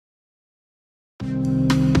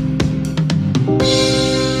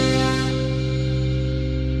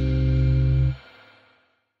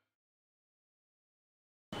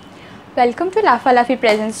Welcome to লাফালাফি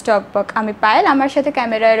presence টকবক। আমি পায়েল, আমার সাথে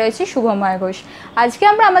ক্যামেরায় রয়েছে শুভময় ঘোষ। আজকে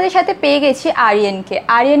আমরা আমাদের সাথে পেয়ে গেছি আরিয়ানকে।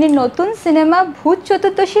 আরিয়ানের নতুন সিনেমা ভূত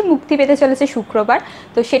চতুর্দশী মুক্তি পেতে চলেছে শুক্রবার,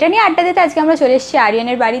 তো সেটা নিয়ে আড্ডা দিতে আজকে আমরা চলে এসেছি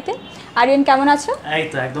আরিয়ানের বাড়িতে। আরিয়ান কেমন আছো? এই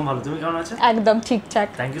তো একদম ভালো, তুমি কেমন আছো? একদম ঠিকঠাক।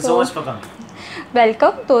 Thank you so much for coming.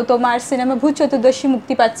 Welcome. তো তোমার সিনেমা ভূত চতুর্দশী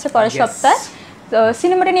মুক্তি পাচ্ছে পরের সপ্তাহে, তো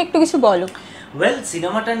সিনেমাটা নিয়ে একটু কিছু বলো। ওয়েল,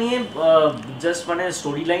 সিনেমাটা নিয়ে জাস্ট মানে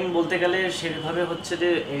স্টোরি লাইন বলতে গেলে সেভাবে হচ্ছে যে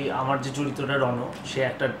এই আমার যে চরিত্রটা রণ, সে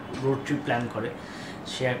একটা রোড ট্রিপ প্ল্যান করে।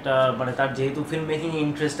 সে একটা মানে তার যেহেতু ফিল্ম মেকিং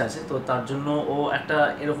ইন্টারেস্ট আছে, তো তার জন্য ও একটা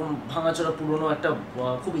এরকম ভাঙাচোরা পুরনো একটা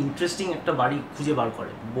খুব ইন্টারেস্টিং একটা বাড়ি খুঁজে বার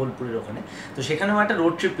করে বোলপুরের ওখানে। তো সেখানে ও একটা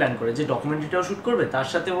রোড ট্রিপ প্ল্যান করে যে ডকুমেন্টারিটাও শ্যুট করবে, তার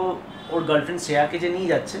সাথে ও ওর গার্লফ্রেন্ড শ্রেয়াকে যে নিয়ে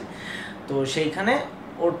যাচ্ছে, তো সেইখানে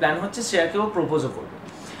ওর প্ল্যান হচ্ছে শ্রেয়াকেও প্রপোজও করবে।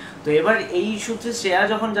 তো এবার এই সূত্রে শ্রেয়া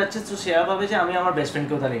যখন যাচ্ছে, তো শ্রেয়া ভাবে যে আমি আমার বেস্ট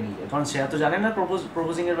ফ্রেন্ডকেও তাহলে নিয়ে যাই, কারণ শ্রেয়া তো জানে না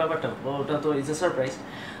প্রপোজিংয়ের ব্যাপারটা, ওটা তো ইটস এ সারপ্রাইজ।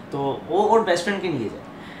 তো ও ওর বেস্ট ফ্রেন্ডকে নিয়ে যায়,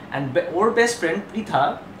 and or best friend Pritha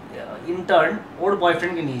intern ওর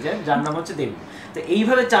বয়ফ্রেন্ডকে নিয়ে যায়, যার নাম হচ্ছে দেবী। তো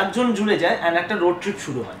এইভাবে চারজন জুড়ে যায় অ্যান্ড একটা রোড ট্রিপ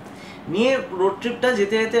শুরু হয়। নিয়ে রোড ট্রিপটা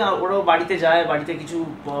যেতে যেতে ওরাও বাড়িতে যায়, বাড়িতে কিছু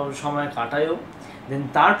সময় কাটায়ও। দেন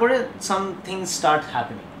তারপরে সাম থিংস স্টার্ট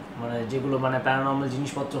হ্যাপেনিং, মানে যেগুলো মানে প্যারানর্মাল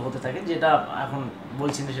জিনিসপত্র হতে থাকে, যেটা এখন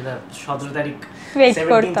বলছি না, সেটা 17 তারিখ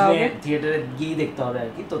 17 মে থিয়েটারে গিয়ে দেখতে হবে আর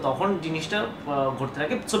কি। তো তখন জিনিসটা ঘটতে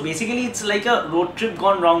থাকে। So basically it's like a road trip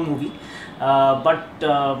gone wrong movie, but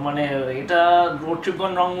মানে এটা রোড ট্রিপ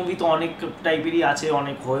গন রং মুভি তো অনেক টাইপেরই আছে,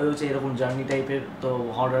 অনেক হয়েছে এরকম জার্নি টাইপের, তো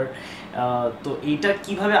হরর। তো এইটা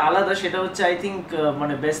কিভাবে আলাদা সেটা হচ্ছে আই থিঙ্ক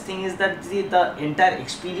মানে best thing is that the entire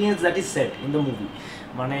experience that is set in the movie.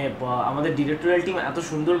 মানে আমাদের ডিরেক্টোরিয়াল টিম এত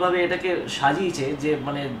সুন্দরভাবে এটাকে সাজিয়েছে যে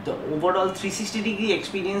মানে overall 360 degree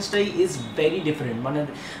এক্সপিরিয়েন্সটাই is very different. মানে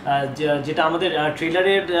যেটা আমাদের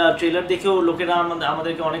ট্রেলার দেখেও লোকেরা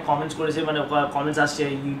আমাদেরকে অনেক কমেন্টস করেছে, মানে কমেন্টস আসছে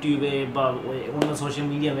ইউটিউবে বা অন্য সোশ্যাল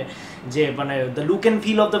মিডিয়ামে, যে মানে the look and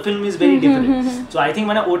feel of the film is very different. So I think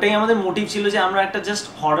মানে ওটাই আমাদের মোটিভ ছিল, যে আমরা একটা জাস্ট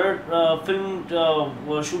হরর ফিল্ম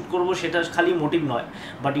শ্যুট করবো, সেটা খালি মোটিভ নয়,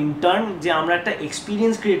 বাট ইন টার্ন যে আমরা একটা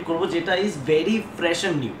এক্সপিরিয়েন্স ক্রিয়েট করবো যেটা is very fresh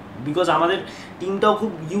and new. Because আমাদের টিমটাও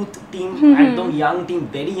খুব ইউথ টিম, একদম young team,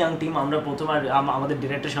 very young team. আমরা প্রথম আমাদের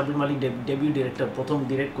ডিরেক্টর শাবির মালিক ডেবিউ ডিরেক্টর, প্রথম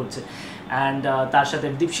ডিরেক্ট করছে, অ্যান্ড তার সাথে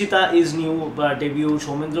Dipsita is new debut,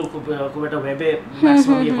 Soumendra খুব একটা ওয়েবে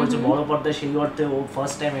ম্যাক্সিমাম ইয়ে করেছে, বড় পর্দায়, সেই অর্থে ও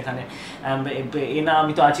ফার্স্ট টাইম এখানে। এনা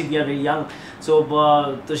আমি তো আছি, দিয়া ভেরি ইয়াং। সো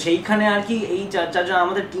তো সেইখানে আর কি এই চারজন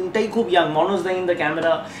আমাদের টিমটাই খুব young, Manoj the in the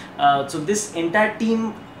camera. So this entire team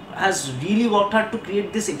has really worked hard to create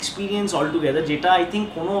this experience all together, যেটা আই থিঙ্ক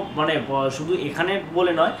কোনো মানে শুধু এখানে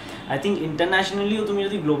বলে নয়, আই থিঙ্ক ইন্টারন্যাশনালিও তুমি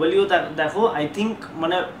যদি গ্লোবালিও দেখো, আই থিঙ্ক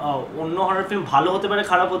মানে অন্য হরর ফিল্ম ভালো হতে পারে,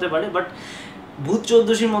 খারাপ হতে পারে, বাট ভূত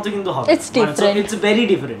চৌদ্দশীর মতো কিন্তু হবে। It's very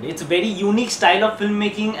different, it's very unique style of film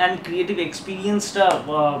making and creative এক্সপিরিয়েন্সটা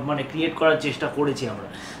মানে ক্রিয়েট করার চেষ্টা করেছি আমরা।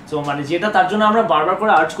 সো মানে যেটা তার জন্য আমরা বারবার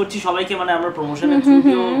করে আর্জ করছি সবাইকে, মানে আমরা প্রমোশনের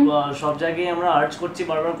থ্রুতেও সব জায়গায় আমরা আর্জ করছি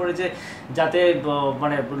বারবার করে, যে যাতে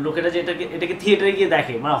মানে লোকেরা যে এটাকে থিয়েটারে গিয়ে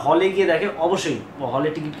দেখে, মানে হলে গিয়ে দেখে, অবশ্যই হলে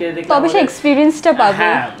টিকিট কেটে দেখে তবে সেই এক্সপেরিয়েন্সটা পাবে।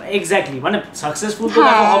 হ্যাঁ এক্স্যাক্টলি, মানে সাকসেসফুল তো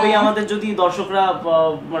দেখা হবেই আমাদের, যদি দর্শকরা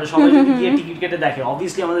মানে সবাই যদি গিয়ে টিকিট কেটে দেখে,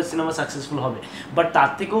 অবভিয়াসলি আমাদের সিনেমা সাকসেসফুল হবে। বাট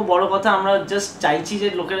তার থেকেও বড় কথা, আমরা জাস্ট চাইছি যে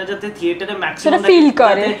লোকেরা যাতে থিয়েটারে ম্যাক্সিমাম ফিল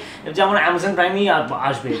করে, যেমন অ্যামাজন প্রাইমেই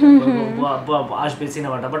আসবে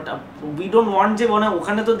সিনেমাটা, বাট উই ডোন্ট ওয়ান্ট যে মানে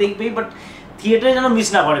ওখানে তো দেখবেই, বাট থিয়েটারে যেন মিস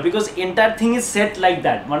না করে, because entire thing is set like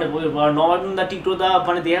that. মানে নবানন্দা টিটোদা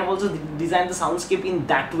মানে they have also design the soundscape in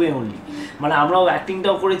that way only. মানে আমরাও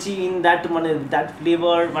অ্যাক্টিংটাও করেছি ইন দ্যাট, মানে দ্যাট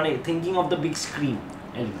ফ্লেভার, মানে thinking of the big screen.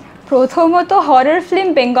 প্রথমত হরর ফিল্ম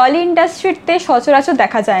বেঙ্গলি ইন্ডাস্ট্রিতে সচরাচর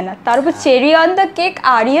দেখা যায় না, তার উপর cherry on the cake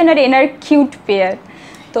Aryan আর এনার কিউট পেয়ার,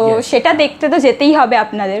 তো সেটা দেখতে তো যেতেই হবে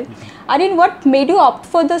আপনাদের। Aryan, what made you opt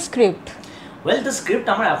for the script? Well, the script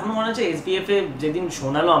আমার এখনো মনে হচ্ছে এসবিএফে যেদিন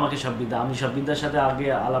শোনালো আমাকে সাব্বিদা, আমি সাব্বিদার সাথে আগে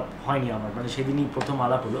আলাপ হয়নি আমার, মানে সেদিনই প্রথম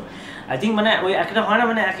আলাপ হলো। আই থিঙ্ক মানে ওই একটা হয় না,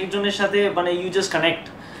 মানে এক একজনের সাথে মানে ইউ জাস্ট কানেক্ট।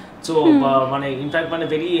 সো মানে ইনফ্যাক্ট মানে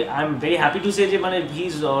I am very happy to say যে মানে he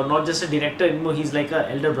is not just a director, he is like a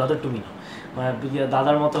elder brother to me, মানে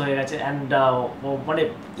দাদার মতো হয়ে গেছে। অ্যান্ড মানে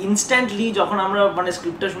ইনস্ট্যান্টলি যখন আমরা মানে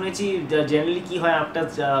স্ক্রিপ্টটা শুনেছি, জেনারেলি কী হয়, একটা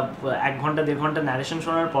 1 ঘন্টা 1.5 ঘন্টা ন্যারেশন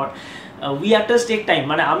শোনার পর উই অ্যাক্টার্স টেক টাইম,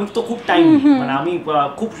 মানে আমি তো খুব টাইম নিই, মানে আমি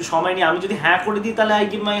খুব সময় নিই। আমি যদি হ্যাঁ করে দিই তাহলে আই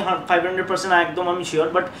গিভ মাই 500% একদম আমি শিওর,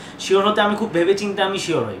 বাট শিওর হতে আমি খুব ভেবে চিন্তে আমি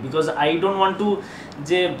শিওর হই, because I don't want to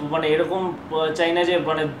যে মানে এরকম চাই না যে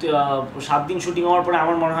মানে 7 দিন শুটিং হওয়ার পরে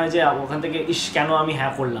আমার মনে হয় যে ওখান থেকে কেন আমি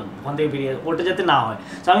হ্যাঁ করলাম, ওখান থেকে বেরিয়ে, ওটা যাতে না হয়।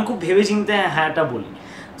 তো আমি খুব ভেবে চিন্তে হ্যাঁটা বলি।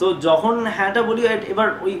 তো যখন হ্যাঁটা বলি, এবার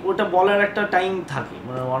ওটা বলার একটা টাইম থাকে,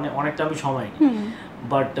 মানে অনেকটা আমি সময় নিই।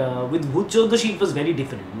 বাট উইথ ভূত চৌদ্দশী ইট ওয়াজ ভেরি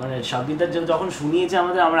ডিফারেন্ট। মানে সাব্বিদার যখন শুনিয়েছে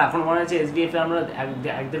আমাদের, আমরা এখন মনে হচ্ছে SBF এ আমরা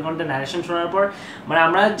 1-1.5 ঘন্টা ন্যারেশন শোনার পর মানে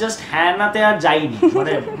আমরা জাস্ট হ্যাঁ নাতে আর যাইনি,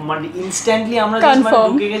 মানে ইনস্ট্যান্টলি আমরা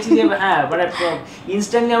ঢুকে গেছি যে হ্যাঁ, মানে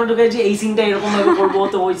ইনস্ট্যান্টলি আমরা ঢুকে গেছি এই সিনটা এরকম ভাবে করবো,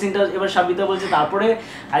 তো ওই সিনটা এবার সাব্বিদা বলছে। তারপরে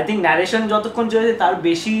আই থিঙ্ক ন্যারেশন যতক্ষণ চলেছে তার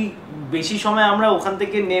বেশি সময় আমরা ওখান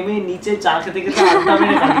থেকে নেমে নিচে চা খেতে খেতে আড্ডা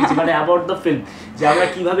মেরে কাটিয়েছি, মানে অ্যাবাউট দ্য ফিল্ম, যে আমরা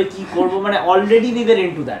কিভাবে কি করবো, মানে already we were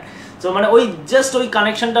into that. So মানে ওই জাস্ট ওই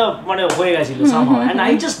কানেকশনটা মানে হয়ে গেছিল somehow, and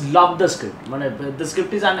I just love the script. মানে the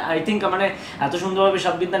script is, I think মানে এত সুন্দরভাবে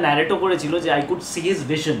সাব্বিদা ন্যারেটও করেছিল যে I could see his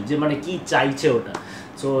vision, যে মানে কি চাইছে ওটা।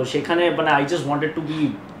 সো সেখানে মানে I just wanted to B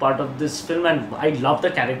part of this film, and I love the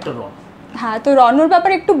character রন। হ্যাঁ, তো রনর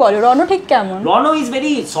ব্যাপারে একটু বলো, রনো ঠিক কেমন? Rono is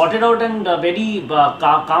very sorted out and very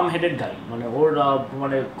calm headed গাই। মানে ওর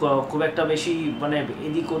মানে খুব একটা বেশি মানে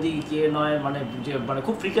এদিক ওদিক নয়, মানে যে মানে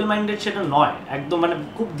খুব ফ্রিকেল মাইন্ডেড সেটা নয় একদম, মানে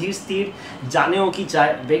খুব ধীর স্থির, জানেও কি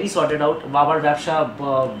চায়, ভেরি সর্টেড আউট। বাবার ব্যবসা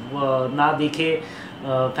না দেখে,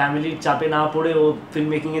 ফ্যামিলির চাপে না পড়ে ও ফিল্ম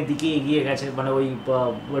মেকিংয়ের দিকে এগিয়ে গেছে, মানে ওই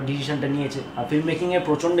ডিসিশনটা নিয়েছে। আর ফিল্ম মেকিংয়ে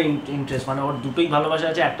প্রচণ্ড ইন্টারেস্ট, মানে ওর দুটোই ভালোবাসা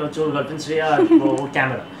আছে, একটা হচ্ছে ওর গার্লফ্রেন্ড শ্রেয়া আর ওর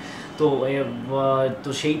ক্যামেরা। তো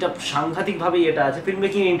সেইটা সাংঘাতিকভাবেই এটা আছে, ফিল্ম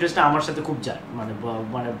মেকিং ইন্টারেস্টটা আমার সাথে খুব যায়, মানে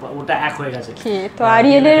মানে ওটা এক হয়ে গেছে। তো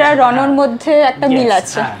আরিয়ানের আর রনর মধ্যে একটা মিল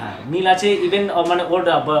আছে। হ্যাঁ হ্যাঁ, মিল আছে। ইভেন মানে ওর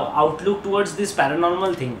Outlook towards this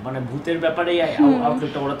paranormal thing, মানে ভূতের ব্যাপারে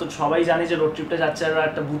আউটলুকটা, ওরা তো সবাই জানে যে রোড ট্রিপটা যাচ্ছে আর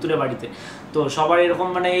একটা ভূতুরে বাড়িতে, তো সবার এরকম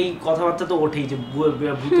মানে এই কথাবার্তা তো ওঠেই যে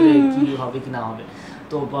ভূতুরে কি হবে কি না হবে।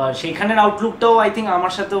 তো সেইখানের আউটলুকটাও আই থিঙ্ক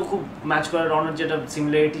আমার সাথেও খুব ম্যাচ করে। রনের যেটা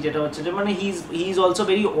সিমিলারিটি যেটা হচ্ছে যে মানে he is also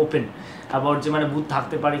very open about যে মানে ভূত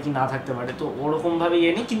থাকতে পারে কি না থাকতে পারে, তো ওরকমভাবে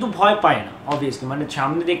ইয়ে নেই, কিন্তু ভয় পায় না অবভিয়াসলি। মানে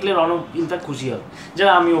সামনে দেখলে রনও ইনফ্যাক্ট খুশি হবে, যে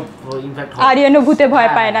আমিও ইনফ্যাক্ট আরিয়ানও ভূতে ভয়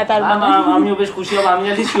পায় না, তার মানে আমিও বেশ খুশি হব, আমি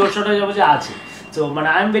জানি শিওর শট হয়ে যাবো যে আছে। সো মানে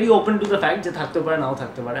I am very open to the fact যে থাকতে পারে নাও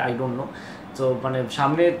থাকতে পারে, আই ডোন্ট নো। তো মানে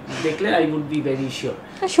সামনে দেখলে I would be very sure.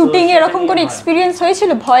 Shooting এ এরকম কোনো এক্সপেরিয়েন্স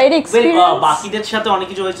হয়েছিল, ভয়ের এক্সপেরিয়েন্স? বাকিদের সাথে অনেক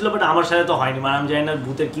কিছু হয়েছিল, বাট আমার সাথে তো হয়নি। মানে আমি জানি না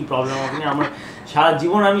ভূতের কি প্রবলেম হবে, আমার সারা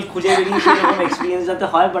জীবন আমি খুঁজে বেরিয়েছি এরকম এক্সপিরিয়েন্স যাতে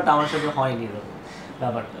হয়, বাট আমার সাথে হয়নি এরকম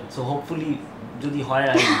ব্যাপারটা। সো হোপফুলি যদি হয়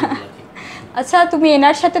আই উইল। আচ্ছা, তুমি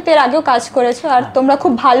এনার সাথে তো এর আগেও কাজ করেছো আর তোমরা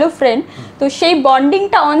খুব ভালো ফ্রেন্ড, তো সেই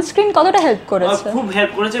বন্ডিংটা অন স্ক্রিন কতটা হেল্প করেছে? খুব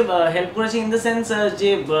হেল্প করেছে ইন দ্য সেন্স যে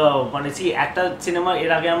মানে একটা সিনেমা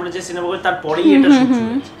এর আগে আমরা যে সিনেমা করি তারপরেই এটা শুট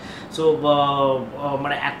হয়েছে। সো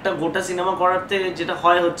মানে একটা গোটা সিনেমা করাতে যেটা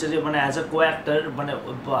হয় হচ্ছে যে মানে অ্যাজ আ কো অ্যাক্টর, মানে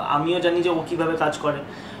আমিও জানি যে ও কীভাবে কাজ করে,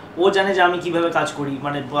 ও জানে যে আমি কিভাবে কাজ করি,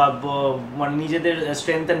 মানে মানে নিজেদের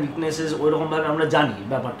স্ট্রেংথ অ্যান্ড উইকনেসেস ওইরকমভাবে আমরা জানি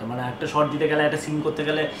ব্যাপারটা। মানে একটা শর্ট দিতে গেলে, একটা সিন করতে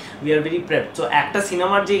গেলে we are very prep. So একটা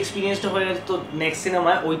সিনেমার যে এক্সপিরিয়েন্সটা হয়ে গেছে, তো নেক্সট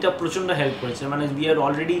সিনেমায় ওইটা প্রচণ্ড হেল্প করেছে। মানে উই আর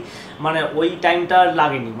অলরেডি, মানে ওই টাইমটা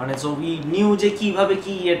লাগেনি, মানে সো উই নিউ যে কীভাবে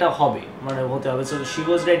কি এটা হবে, মানে হতে হবে। So she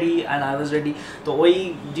was ready and I was ready, তো ওই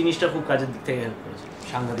জিনিসটা খুব কাজের দিক থেকে হেল্প করেছে।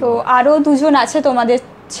 তো আরো দুজন আছে তোমাদের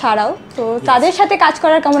ছাড়াও, তো তাদের সাথে কাজ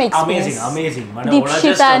করার কেমন এক্সপেরিয়েন্স? অ্যামেজিং। মানে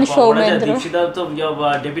দীপশিতা এন্ড সৌমেন্দ্র, দীপশিতা তো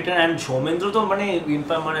ডেপুটেন্ট, এন্ড সৌমেন্দ্র তো মানে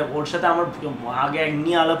মানে ওর সাথে আমার আগে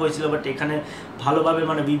একদিনই আলাপ হয়েছিল, বাট এখানে ভালোভাবে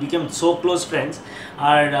মানে we became so close friends.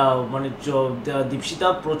 আর মানে দীপশিতা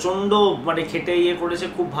প্রচণ্ড মানে খেটে ইয়ে করেছে,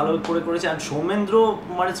 খুব ভালো করেছে। আর সৌমেন্দ্র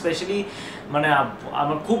মানে স্পেশালি মানে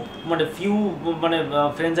আমার খুব মানে ফিউ মানে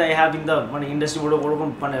friends I have in the মানে ইন্ডাস্ট্রি, ওরকম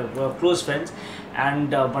মানে ক্লোজ ফ্রেন্ডস। অ্যান্ড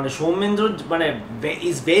মানে সৌমেন্দ্র মানে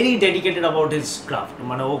is very dedicated about his craft.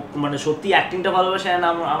 মানে ও মানে সত্যি অ্যাক্টিংটা ভালোবাসে। অ্যান্ড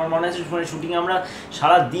আমার মনে হচ্ছে মানে শুটিংয়ে আমরা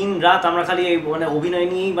সারা দিন রাত আমরা খালি এই মানে অভিনয়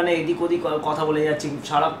নিয়েই মানে এদিক ওদিক কথা বলে যাচ্ছি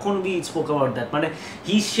সারাক্ষণ। বি স্পোক অ্যাবাউট দ্যাট, মানে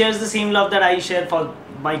হি shares the same love that I share for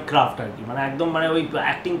my craft আর কি। মানে একদম মানে ওই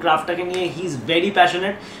অ্যাক্টিং ক্রাফটটাকে নিয়ে he is very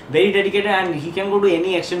passionate, very dedicated, and he can go to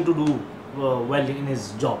any action to do well in his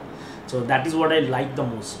job. So that is what I like the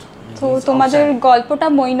most. তো তোমাদের গল্পটা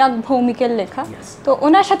মৈনাক ভৌমিকের লেখা, তো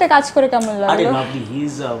ওনার সাথে কাজ করে কেমন লাগলো? আরে লাভলি, হি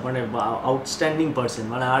ইজ মানে আউটস্ট্যান্ডিং পারসন।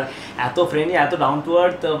 মানে আর এত ফ্রেন্ডলি, এত ডাউন টু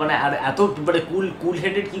আর্থ, মানে আর এত মানে কুল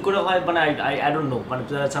হেডেড কি করে হয়, মানে আই ডোন্ট নো। মানে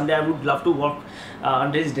someday I would love to work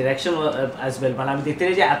under his direction as well. মানে আমি দেখতে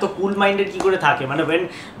চাই যে এত কুল মাইন্ডেড কি করে থাকে। মানে ওয়েন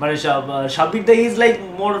মানে সাব্বির দা is like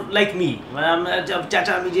more like me, মানে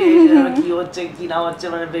চাচা আমি যে কি হচ্ছে কি না হচ্ছে,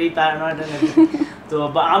 মানে ভেরি প্যারানয়েড। তো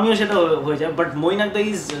বা আমিও সেটা হয়ে যায়। But Mainak the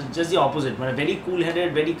is just the opposite, মানে very cool headed,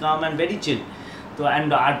 very calm and very চিল। তো অ্যান্ড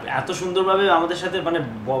আর এত সুন্দরভাবে আমাদের সাথে মানে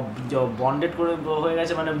বন্ডেড করে হয়ে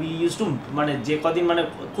গেছে। মানে উই ইউজ টু মানে যে কদিন মানে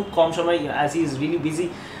খুব কম সময়, as he is really busy,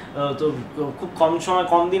 তো খুব কম সময়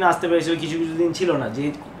কম দিন আসতে পেরেছিল, কিছু দিন ছিল না।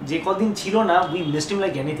 যে কদিন ছিল না, we missed him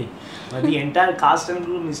like anything. মানে the entire caste and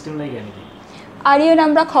crew missed him like anything. Aryan,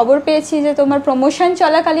 আমরা খবর পেয়েছি যে তোমার প্রমোশন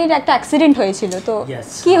চলাকালীন একটা অ্যাক্সিডেন্ট হয়েছিল, তো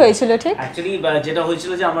কি হয়েছিল ঠিক? অ্যাকচুয়ালি যেটা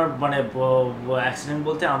হয়েছিল যে আমার মানে অ্যাক্সিডেন্ট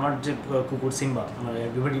বলতে আমার যে কুকুর সিম্বা, মানে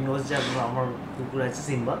এভরিবডি নোজ যে আমার কুকুর আছে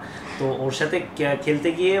সিম্বা, তো ওর সাথে খেলতে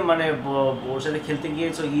গিয়ে মানে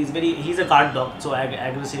so he is a guard dog, so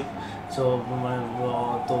aggressive. So মানে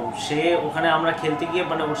তো সে ওখানে আমরা খেলতে গিয়ে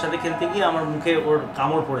মানে ওর সাথে খেলতে গিয়ে আমার মুখে ওর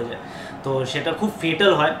কামড় পড়ে যায়, তো সেটা খুব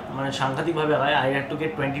ফেটাল হয়, মানে সাংঘাতিকভাবে হয়। I had to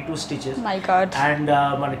get 22 stitches and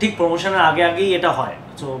মানে ঠিক প্রমোশনের আগেই এটা হয়।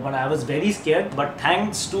 সো মানে I was very scared, but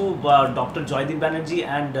thanks to doctor Joydeep Banerjee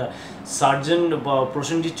and surgeon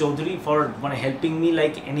Prosenjit Chowdhury for মানে হেল্পিং মি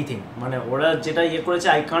লাইক এনিথিং। মানে ওরা যেটা করেছে,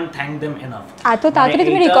 I can't thank them enough. এত তাড়াতাড়ি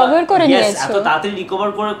তুমি রিকভার করে নিয়েছো? এত তাড়াতাড়ি রিকভার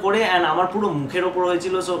করে অ্যান্ড আমার পুরো মুখের ওপর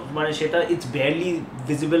হয়েছিল, সো মানে সেটা ইটস বেয়ারলি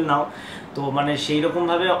ভিজিবল নাও। তো মানে সেই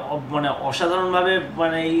রকমভাবে মানে অসাধারণভাবে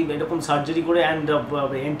মানে এরকম সার্জারি করে and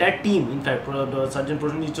entire team, in fact surgeon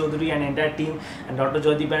Prosenjit Chowdhury and entire team and doctor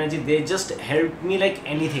Joydeep Banerjee, they just help me like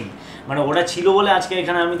anything. মানে ওরা ছিল বলে আজকে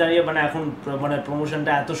এখানে আমি দাঁড়িয়ে মানে এখন মানে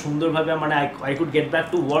প্রমোশনটা এত সুন্দরভাবে মানে I could get back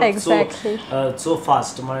to work so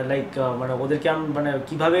fast. মানে লাইক মানে ওদেরকে আমি মানে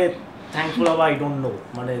কীভাবে থ্যাঙ্কফুল হবো আই ডোন্ট নো,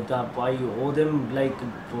 মানে I O them like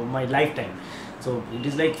my life time. So it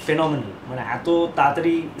is like phenomenal, মানে এত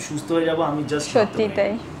তাড়াতাড়ি সুস্থ হয়ে যাবো আমি জাস্ট সত্যি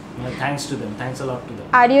তাই। Thanks to them, thanks a lot to them.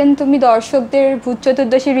 Aryan, তুমি দর্শকদের ভূত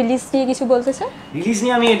চতুর্দশী রিলিজ নিয়ে কিছু বলতে চাও? রিলিজ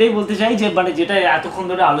নিয়ে আমি এটাই বলতে চাই যে মানে যেটা এতক্ষণ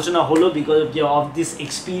ধরে আলোচনা হলো, because of this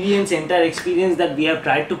experience, entire experience that we have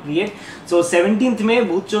tried to create. So 17th মে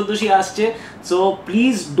ভূত চতুর্দশী আসছে, so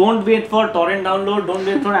please don't wait for torrent download, don't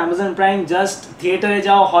wait for Amazon prime, just থিয়েটারে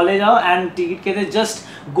যাও, হলে যাও অ্যান্ড টিকিট কেটে just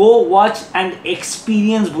go watch and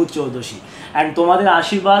experience ভূত চতুর্দশী। And তোমাদের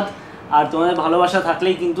আশীর্বাদ আর তোমাদের ভালোবাসা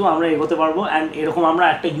থাকলেই কিন্তু আমরা এগোতে পারবো। অ্যান্ড এরকম আমরা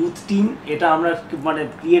একটা ইউথ টিম, এটা আমরা মানে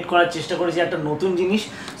ক্রিয়েট করার চেষ্টা করেছি, একটা নতুন জিনিস।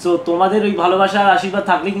 সো তোমাদের ওই ভালোবাসা আর আশীর্বাদ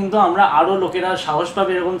থাকলে কিন্তু আমরা আরও লোকেরা সাহস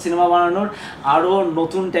পাবে এরকম সিনেমা বানানোর, আরও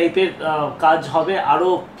নতুন টাইপের কাজ হবে, আরও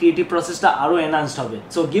ক্রিয়েটিভ প্রসেসটা আরও এনহান্সড হবে।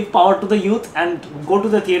 So give power to the youth and go to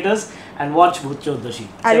the theatres and watch ভূত চতুর্দশী।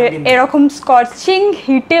 আর এরকম স্কচিং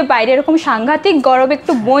হিটে বাইরে এরকম সাংঘাতিক গরম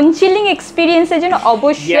একটু বোন চিলিং এক্সপিরিয়েন্সের জন্য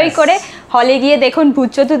অবশ্যই করে হলে গিয়ে দেখুন ভূত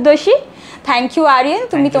চতুর্দশী। থ্যাংক ইউ আরিয়ান,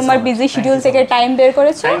 তুমি তোমার বিজি শিডিউল থেকে টাইম বের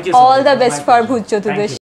করেছো। অল দ্য বেস্ট ফর ভূত চতুর্দশী।